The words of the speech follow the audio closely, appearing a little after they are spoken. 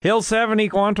Hill 70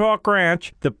 Quantock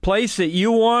Ranch, the place that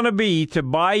you want to be to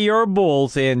buy your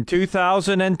bulls in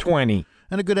 2020.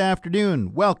 And a good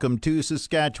afternoon. Welcome to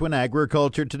Saskatchewan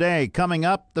Agriculture Today. Coming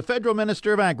up, the Federal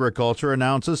Minister of Agriculture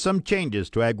announces some changes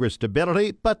to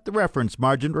agri-stability, but the reference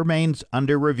margin remains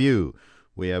under review.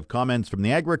 We have comments from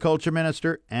the Agriculture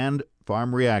Minister and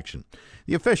farm reaction.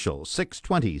 The official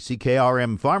 620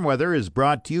 CKRM farm weather is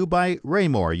brought to you by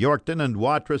Raymore, Yorkton and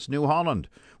Watrous, New Holland,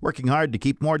 working hard to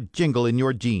keep more jingle in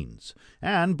your jeans.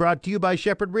 And brought to you by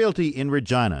Shepherd Realty in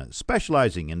Regina,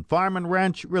 specializing in farm and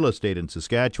ranch real estate in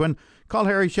Saskatchewan. Call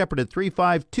Harry Shepherd at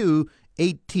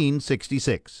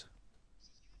 352-1866.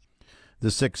 The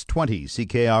 620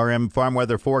 CKRM farm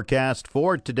weather forecast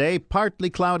for today: partly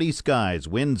cloudy skies,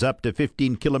 winds up to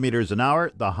 15 kilometers an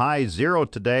hour, the high 0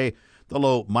 today, the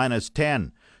low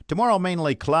 -10. Tomorrow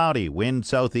mainly cloudy, wind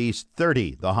southeast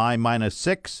 30, the high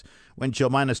 -6, wind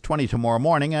chill -20 tomorrow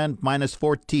morning and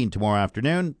 -14 tomorrow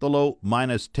afternoon, the low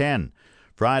 -10.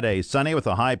 Friday sunny with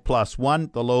a high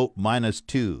 +1, the low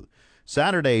 -2.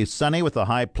 Saturday sunny with a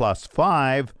high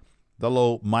 +5, the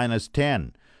low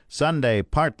 -10. Sunday,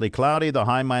 partly cloudy, the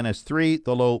high -3,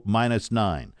 the low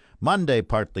 -9. Monday,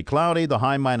 partly cloudy, the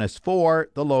high -4,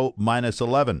 the low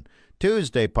 -11.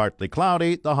 Tuesday, partly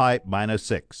cloudy, the high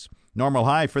 -6. Normal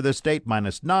high for the state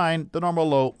 -9, the normal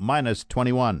low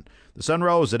 -21. The sun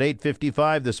rose at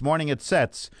 8:55 this morning. It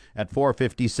sets at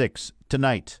 4:56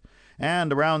 tonight.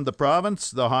 And around the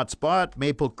province, the hot spot,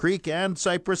 Maple Creek and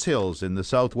Cypress Hills in the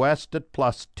southwest at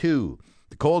 +2.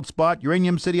 The cold spot,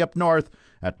 Uranium City up north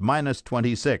at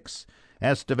 -26.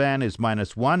 Estevan is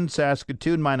 -1,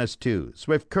 Saskatoon -2,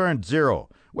 Swift Current 0,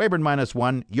 Weyburn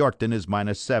 -1, Yorkton is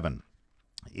 -7.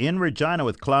 In Regina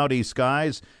with cloudy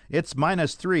skies, it's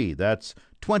 -3, that's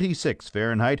 26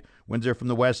 Fahrenheit. Winds are from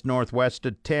the west-northwest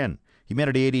at 10.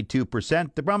 Humidity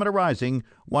 82%, the barometer rising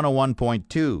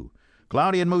 101.2.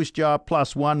 Cloudy in Moose Jaw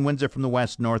 +1, winds are from the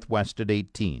west-northwest at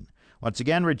 18. Once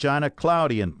again, Regina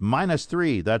cloudy and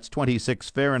 -3, that's 26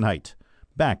 Fahrenheit.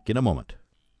 Back in a moment.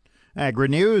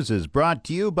 Agri-News is brought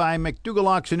to you by McDougall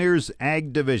Auctioneers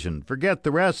Ag Division. Forget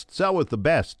the rest, sell with the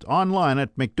best. Online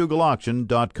at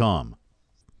mcdougallauction.com.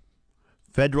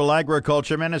 Federal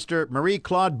Agriculture Minister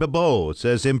Marie-Claude Bibeau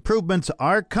says improvements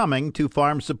are coming to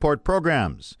farm support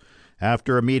programs.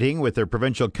 After a meeting with their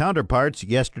provincial counterparts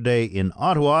yesterday in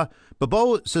Ottawa,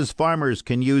 Bibeau says farmers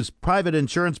can use private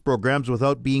insurance programs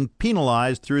without being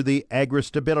penalized through the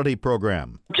Agri-Stability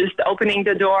Program. Just opening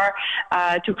the door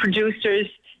to producers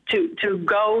to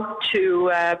go to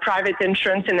private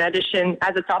insurance in addition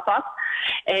as a top-up.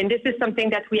 And this is something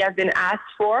that we have been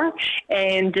asked for,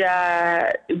 and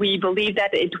we believe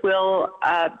that it will,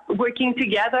 working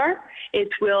together, it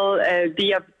will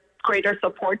be of greater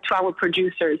support to our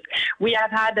producers. We have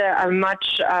had a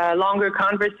much longer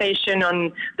conversation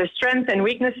on the strengths and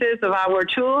weaknesses of our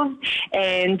tools,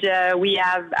 and we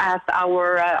have asked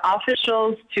our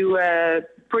officials to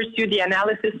pursue the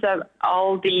analysis of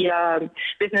all the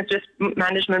business risk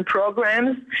management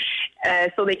programs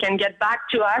so they can get back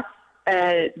to us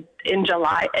in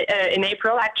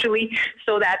April actually,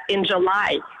 so that in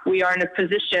July we are in a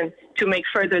position to make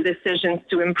further decisions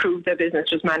to improve the business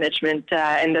risk management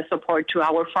and the support to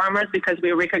our farmers, because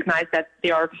we recognize that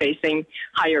they are facing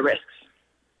higher risks,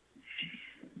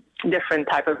 different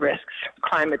type of risks,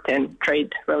 climate and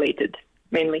trade related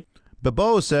mainly.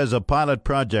 Bibeau says a pilot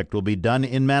project will be done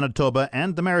in Manitoba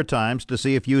and the Maritimes to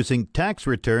see if using tax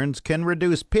returns can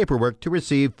reduce paperwork to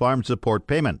receive farm support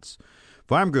payments.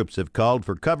 Farm groups have called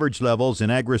for coverage levels in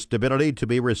agri-stability to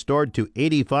be restored to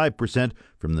 85%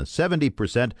 from the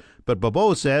 70%, but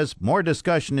Bibeau says more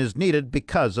discussion is needed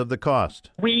because of the cost.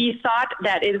 We thought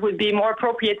that it would be more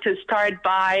appropriate to start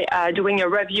by doing a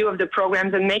review of the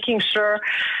programs and making sure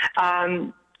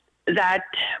that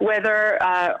whether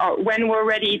or when we're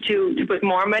ready to put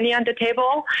more money on the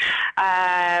table,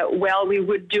 we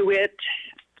would do it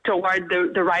toward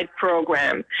the right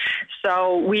program.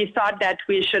 So we thought that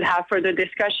we should have further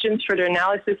discussions, further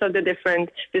analysis of the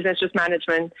different business risk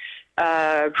management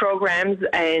programs,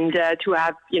 and to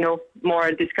have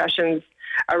more discussions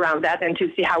around that, and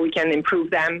to see how we can improve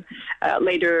them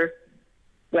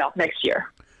next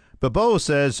year. Bibeau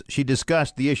says she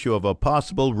discussed the issue of a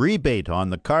possible rebate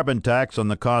on the carbon tax on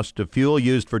the cost of fuel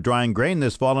used for drying grain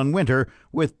this fall and winter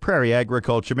with Prairie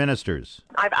Agriculture ministers.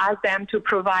 I've asked them to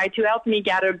help me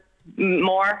gather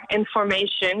more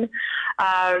information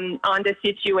on the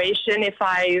situation if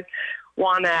I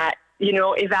want to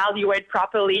evaluate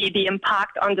properly the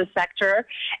impact on the sector,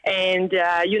 and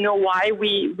why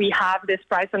we have this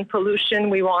price on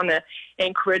pollution. We want to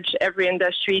encourage every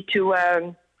industry to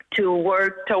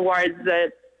work towards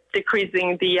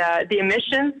decreasing the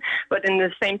emissions, but in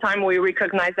the same time, we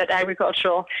recognize that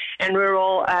agricultural and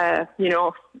rural, the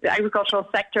agricultural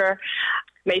sector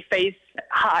may face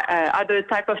other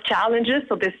type of challenges.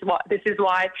 So this is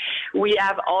why we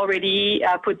have already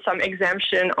put some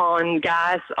exemption on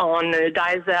gas, on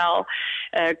diesel,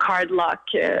 card lock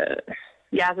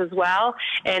gas as well,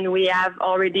 and we have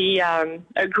already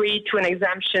agreed to an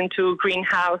exemption to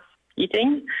greenhouse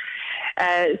heating.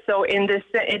 So in this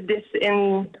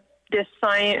same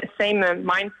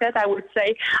mindset, I would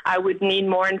say I would need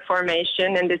more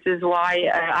information, and this is why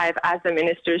I've asked the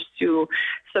ministers to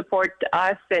support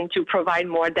us and to provide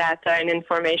more data and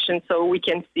information so we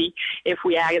can see if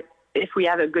we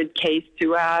have a good case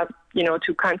to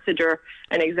consider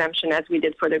an exemption as we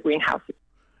did for the greenhouses.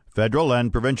 Federal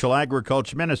and provincial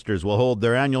agriculture ministers will hold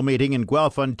their annual meeting in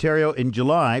Guelph, Ontario in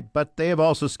July, but they have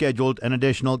also scheduled an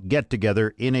additional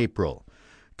get-together in April.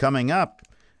 Coming up,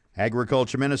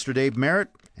 Agriculture Minister Dave Merritt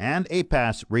and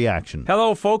APAS reaction.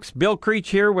 Hello, folks. Bill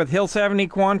Creech here with Hill 70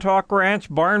 Quantock Ranch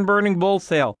Barn Burning Bull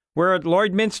Sale. We're at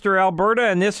Lloydminster, Alberta,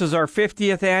 and this is our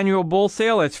 50th annual bull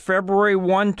sale. It's February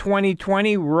 1,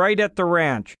 2020, right at the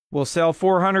ranch. We'll sell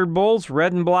 400 bulls,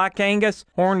 red and black Angus,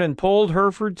 horned and polled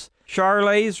Herefords,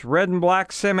 Charolais, red and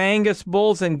black Sem-Angus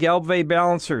bulls, and Gelbvieh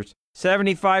Balancers.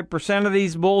 75% of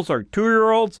these bulls are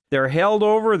 2-year-olds. They're held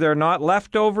over, they're not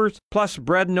leftovers, plus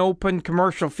bred and open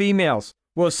commercial females.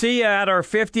 We'll see you at our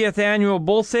 50th annual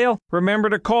bull sale. Remember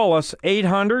to call us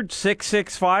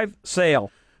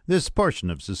 800-665-SALE. This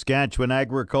portion of Saskatchewan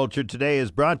Agriculture Today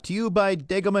is brought to you by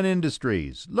Degelman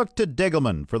Industries. Look to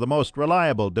Degelman for the most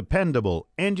reliable, dependable,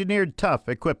 engineered tough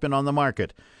equipment on the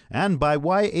market. And by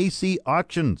YAC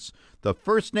Auctions, the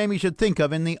first name you should think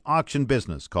of in the auction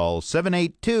business. Call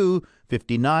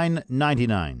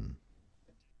 782-5999.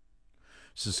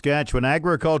 Saskatchewan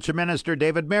Agriculture Minister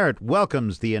David Merritt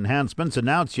welcomes the enhancements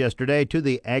announced yesterday to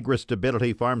the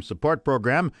Agri-Stability Farm Support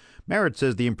Program. Merritt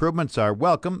says the improvements are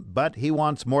welcome, but he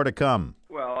wants more to come.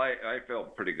 Well, I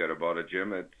felt pretty good about it,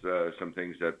 Jim. It's some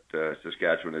things that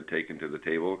Saskatchewan had taken to the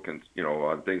table,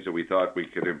 on things that we thought we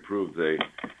could improve the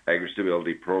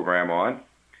Agri-Stability Program on.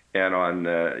 And on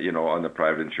the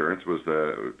private insurance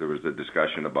there was a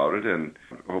discussion about it, and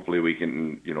hopefully we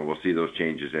can, we'll see those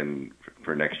changes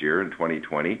for next year in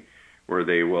 2020, where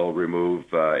they will remove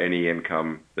any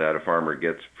income that a farmer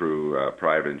gets through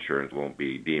private insurance won't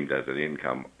be deemed as an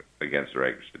income against their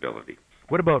agri-stability.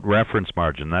 What about reference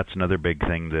margin? That's another big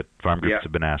thing that farm groups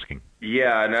have been asking.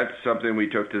 Yeah, and that's something we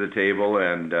took to the table,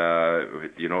 and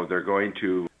they're going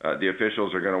to. The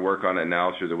officials are going to work on it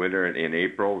now through the winter. In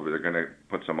April, they're going to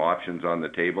put some options on the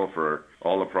table for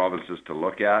all the provinces to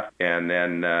look at, and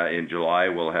then in July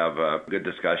we'll have a good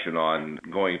discussion on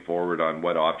going forward on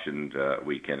what options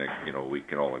we can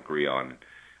all agree on.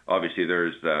 Obviously,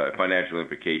 there's financial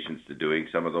implications to doing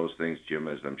some of those things, Jim,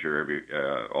 as I'm sure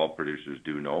all producers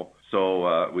do know.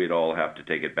 So we'd all have to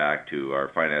take it back to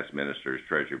our finance ministers,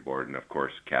 Treasury Board, and of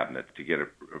course Cabinet to get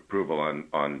approval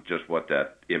on just what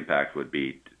that impact would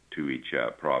be to each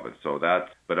province. So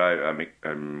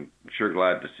I'm sure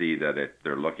glad to see that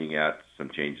they're looking at some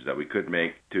changes that we could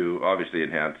make to obviously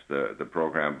enhance the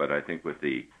program. But I think with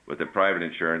the private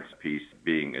insurance piece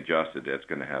being adjusted, it's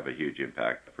going to have a huge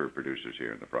impact for producers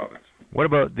here in the province. What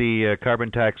about the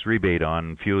carbon tax rebate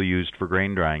on fuel used for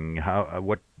grain drying?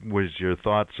 What was your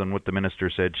thoughts on what the minister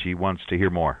said? She wants to hear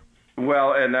more.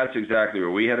 Well, and that's exactly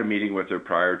where we had a meeting with her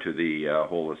prior to the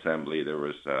whole assembly. There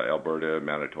was Alberta,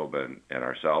 Manitoba, and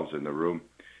ourselves in the room,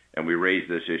 and we raised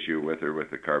this issue with her with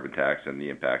the carbon tax and the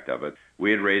impact of it.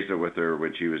 We had raised it with her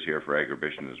when she was here for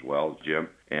Agribition as well, Jim,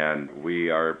 and we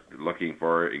are looking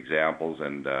for examples,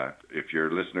 and if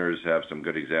your listeners have some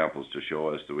good examples to show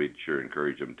us, so we'd sure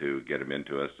encourage them to get them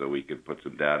into us so we could put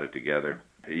some data together.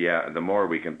 Yeah, the more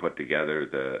we can put together,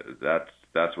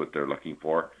 that's what they're looking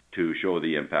for, to show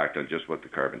the impact on just what the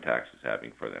carbon tax is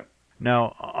having for them.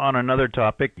 Now, on another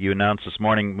topic, you announced this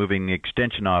morning moving the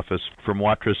extension office from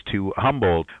Watrous to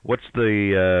Humboldt. What's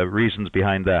the reasons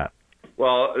behind that?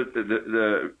 Well,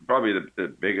 probably the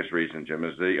biggest reason, Jim,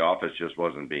 is the office just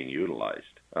wasn't being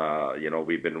utilized.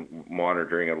 We've been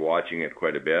monitoring and watching it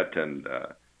quite a bit, and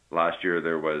last year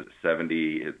there was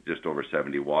just over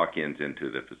 70 walk-ins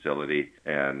into the facility,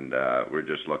 and we're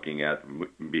just looking at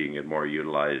being it more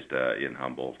utilized in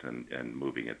Humboldt and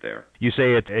moving it there. You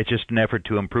say it's just an effort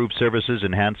to improve services,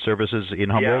 enhance services in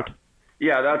Humboldt?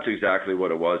 Yeah, that's exactly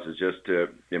what it was. Is just to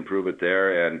improve it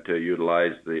there and to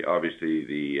utilize the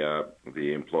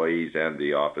employees and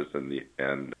the office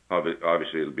and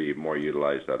obviously it'll be more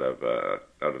utilized out of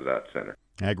that center.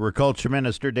 Agriculture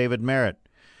Minister David Merritt.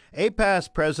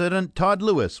 APAS President Todd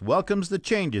Lewis welcomes the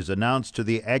changes announced to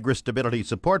the Agri-Stability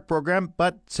Support Program,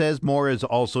 but says more is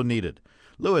also needed.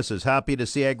 Lewis is happy to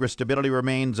see agri-stability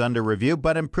remains under review,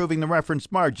 but improving the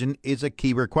reference margin is a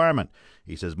key requirement.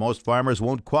 He says most farmers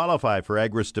won't qualify for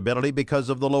agri-stability because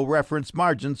of the low reference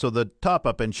margin, so the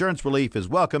top-up insurance relief is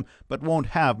welcome but won't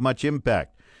have much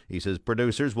impact. He says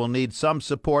producers will need some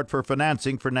support for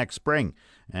financing for next spring,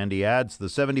 and he adds the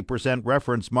 70%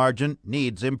 reference margin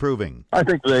needs improving. I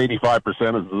think the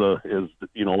 85% is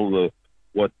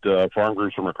what farm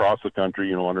groups from across the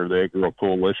country, under the Agri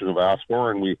Coalition have asked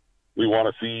for, and we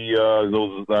want to see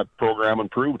that program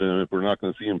improved. And if we're not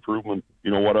going to see improvement,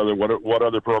 what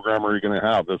other program are you going to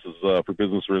have? This is for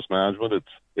business risk management.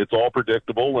 It's all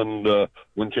predictable. And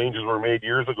when changes were made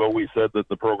years ago, we said that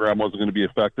the program wasn't going to be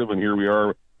effective, and here we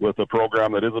are with a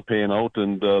program that isn't paying out.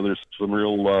 And there's some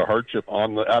real hardship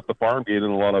at the farm gate in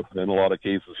a lot of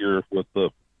cases here with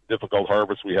the difficult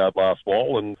harvest we had last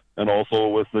fall, and also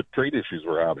with the trade issues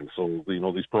we're having. So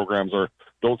these programs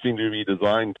don't seem to be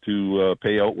designed to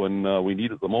pay out when we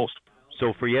need it the most.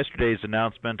 So for yesterday's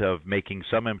announcement of making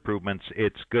some improvements,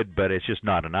 it's good, but it's just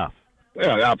not enough.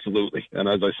 Yeah, absolutely. And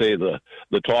as I say, the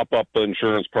top-up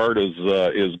insurance part is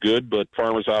good, but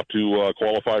farmers have to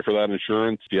qualify for that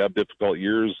insurance. If you have difficult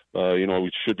years,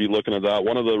 we should be looking at that.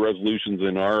 One of the resolutions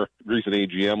in our recent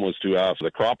AGM was to ask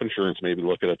the crop insurance maybe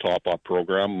look at a top-up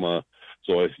program.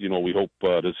 So we hope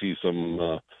to see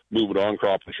some movement on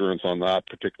crop insurance on that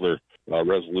particular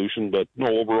resolution. But no,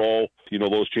 overall,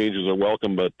 those changes are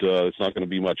welcome, but it's not going to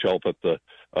be much help at the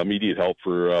immediate help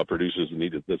for producers that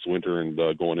need it this winter and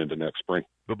going into next spring.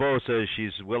 Bobo says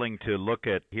she's willing to look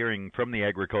at hearing from the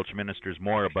agriculture ministers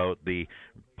more about the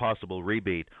possible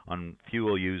rebate on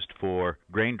fuel used for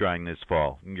grain drying this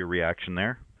fall. Your reaction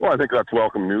there? Well, I think that's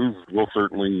welcome news. We'll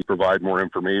certainly provide more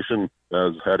information.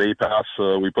 As at APAS,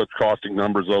 we put costing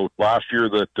numbers out last year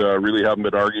that really haven't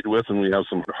been argued with, and we have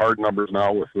some hard numbers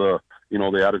now with the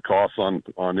added costs on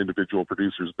individual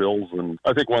producers' bills. And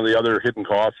I think one of the other hidden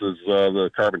costs is the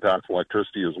carbon tax on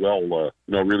electricity as well.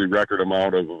 Really record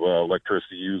amount of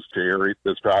electricity used to aerate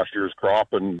this past year's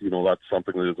crop, and that's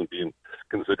something that isn't being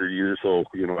considered either. So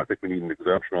I think we need an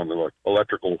exemption on the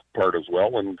electrical part as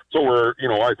well. And so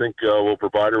I think we'll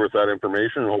provide her with that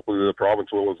information, and hopefully the province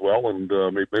will as well. And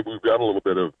maybe we've got a little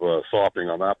bit of softening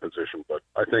on that position. But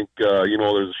I think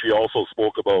she also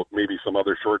spoke about maybe some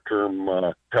other short-term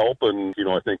help, and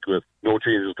I think with no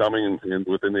changes coming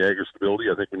within the agri-stability,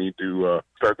 I think we need to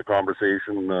start the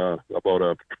conversation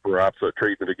about perhaps a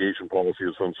trade mitigation policy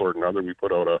of some sort or another. We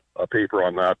put out a paper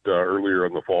on that earlier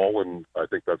in the fall, and I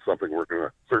think that's something we're going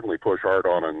to certainly push hard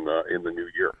on in the new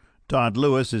year. Todd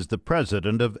Lewis is the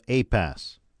president of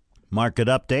APAS. Market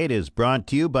Update is brought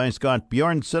to you by Scott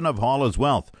Bjornson of Hall's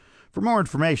Wealth. For more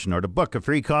information or to book a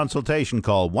free consultation,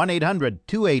 call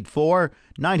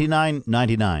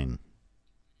 1-800-284-9999.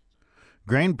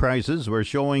 Grain prices were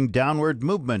showing downward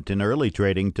movement in early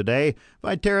trading today.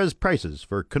 Viterra's prices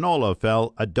for canola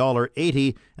fell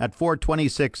 $1.80 at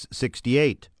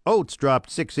 $426.68. Oats dropped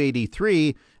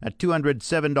 $6.83 at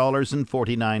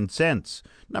 $207.49.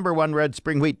 Number 1 red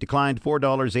spring wheat declined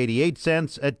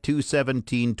 $4.88 at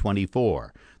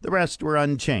 $217.24. The rest were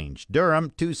unchanged.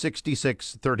 Durham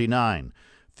 $266.39.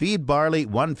 Feed barley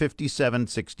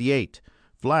 $157.68.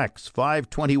 Flax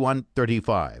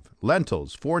 $521.35,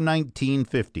 lentils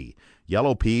 $419.50,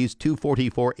 yellow peas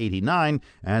 $244.89,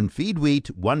 and feed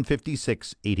wheat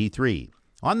 $156.83.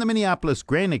 On the Minneapolis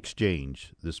Grain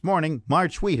Exchange this morning,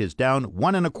 March wheat is down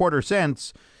 1 1/4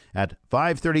 cents at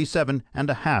 5.37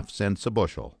 cents a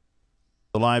bushel.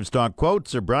 The livestock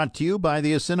quotes are brought to you by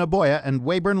the Assiniboia and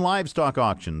Weyburn Livestock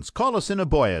Auctions. Call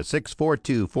Assiniboia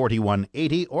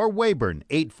 642-4180 or Weyburn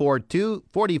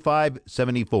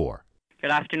 842-4574. Good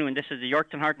afternoon. This is the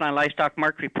Yorkton Heartland Livestock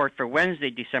Market Report for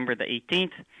Wednesday, December the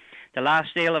 18th. The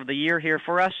last sale of the year here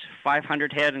for us,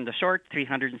 500 head in the sort,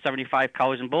 375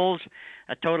 cows and bulls,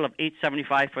 a total of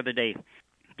 875 for the day.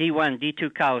 D1,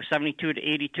 D2 cows, 72 to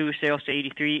 82, sales to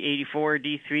 83, 84.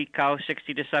 D3 cows,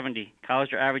 60 to 70.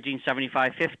 Cows are averaging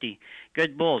 75.50.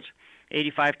 Good bulls,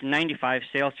 85 to 95,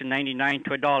 sales to 99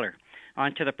 to $1.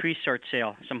 On to the pre-sort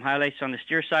sale. Some highlights on the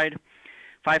steer side.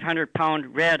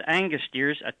 500-pound red Angus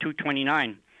steers at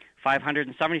 $229.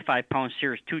 575-pound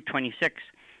steers $226.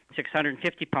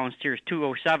 650-pound steers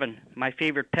 $207. My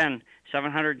favorite pen,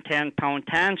 710-pound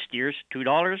tan steers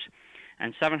 $2,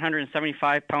 and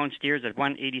 775-pound steers at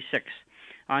 $186.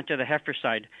 On to the heifer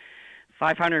side.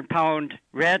 500-pound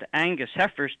red Angus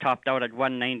heifers topped out at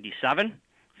 $197.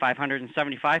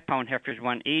 575-pound heifers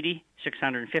 $180.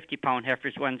 650-pound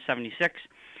heifers $176.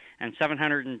 and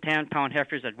 710-pound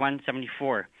heifers at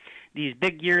 $174. These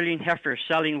big yearling heifers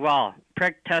selling well.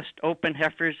 Preg test open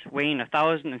heifers weighing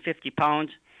 1,050 pounds,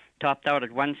 topped out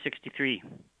at $163.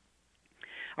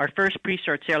 Our first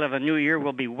pre-sort sale of the new year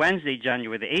will be Wednesday,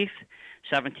 January the 8th.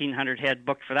 1,700 head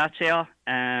booked for that sale.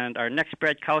 And our next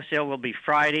bred cow sale will be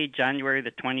Friday, January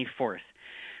the 24th.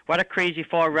 What a crazy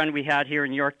fall run we had here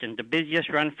in Yorkton. The busiest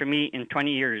run for me in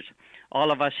 20 years.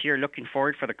 All of us here looking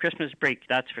forward for the Christmas break,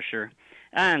 that's for sure.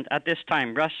 And at this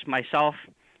time, Russ, myself,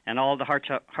 and all the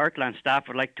Heartland staff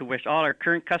would like to wish all our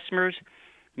current customers,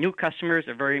 new customers,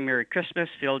 a very Merry Christmas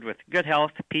filled with good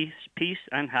health, peace,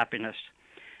 and happiness.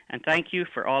 And thank you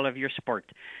for all of your support.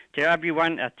 To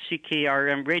everyone at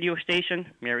CKRM radio station,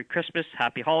 Merry Christmas,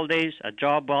 Happy Holidays, a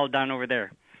job well done over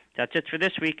there. That's it for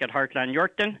this week at Heartland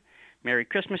Yorkton. Merry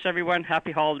Christmas, everyone.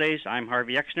 Happy Holidays. I'm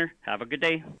Harvey Exner. Have a good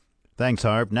day. Thanks,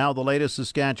 Harv. Now the latest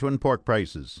Saskatchewan pork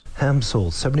prices. Ham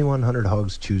sold 7,100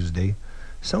 hogs Tuesday,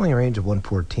 selling a range of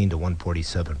 114 to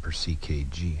 147 per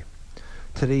CKG.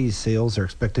 Today's sales are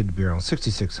expected to be around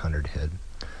 6,600 head,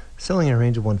 selling a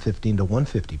range of 115 to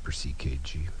 150 per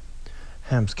CKG.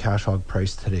 Ham's cash hog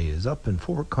price today is up, and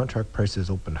forward contract prices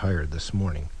opened higher this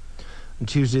morning. On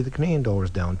Tuesday, the Canadian dollar is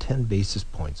down 10 basis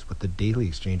points, with the daily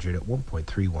exchange rate at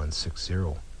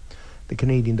 1.3160. The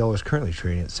Canadian dollar is currently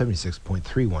trading at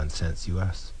 76.31 cents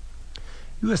U.S.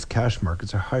 U.S. cash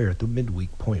markets are higher at the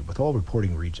midweek point, with all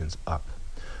reporting regions up.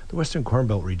 The Western Corn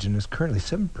Belt region is currently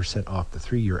 7% off the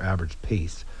 3-year average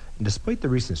pace, and despite the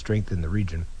recent strength in the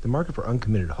region, the market for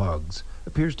uncommitted hogs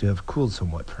appears to have cooled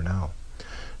somewhat for now.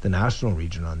 The national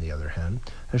region, on the other hand,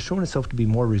 has shown itself to be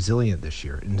more resilient this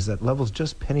year and is at levels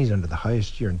just pennies under the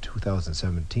highest year in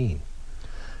 2017.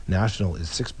 National is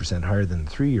 6% higher than the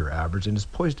 3-year average and is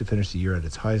poised to finish the year at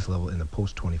its highest level in the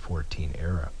post-2014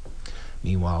 era.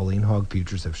 Meanwhile, lean hog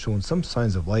futures have shown some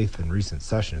signs of life in recent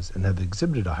sessions and have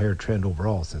exhibited a higher trend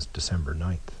overall since December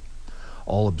 9th.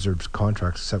 All observed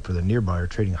contracts except for the nearby are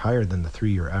trading higher than the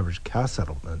 3-year average cash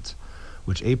settlements,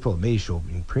 which April and May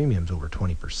showing premiums over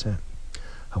 20%.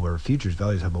 However, futures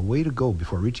values have a way to go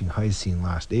before reaching highs seen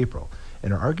last April,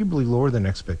 and are arguably lower than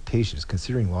expectations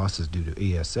considering losses due to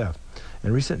ASF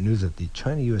and recent news that the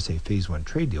China-USA Phase 1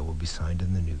 trade deal will be signed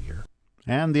in the new year.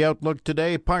 And the outlook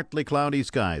today, partly cloudy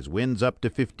skies, winds up to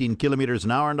 15 kilometers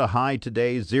an hour and a high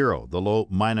today 0, the low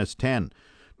 -10.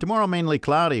 Tomorrow mainly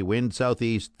cloudy, wind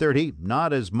southeast 30,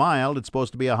 not as mild. It's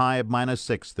supposed to be a high of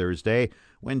 -6 Thursday.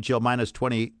 Wind chill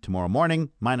 -20 tomorrow morning,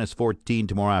 -14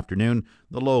 tomorrow afternoon,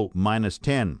 the low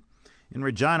 -10. In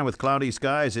Regina with cloudy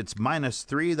skies, it's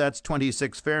 -3, that's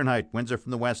 26 Fahrenheit. Winds are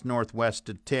from the west-northwest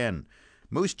at 10.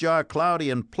 Moose Jaw cloudy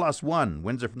and +1.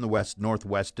 Winds are from the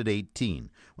west-northwest at 18.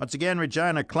 Once again,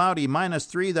 Regina cloudy,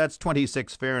 -3, that's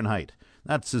 26 Fahrenheit.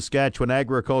 That's Saskatchewan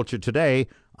Agriculture Today.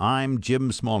 I'm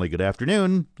Jim Smalley. Good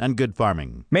afternoon and good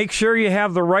farming. Make sure you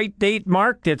have the right date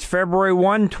marked. It's February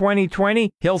 1,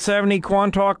 2020. Hill 70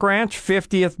 Quantock Ranch,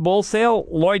 50th Bull Sale,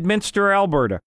 Lloydminster, Alberta.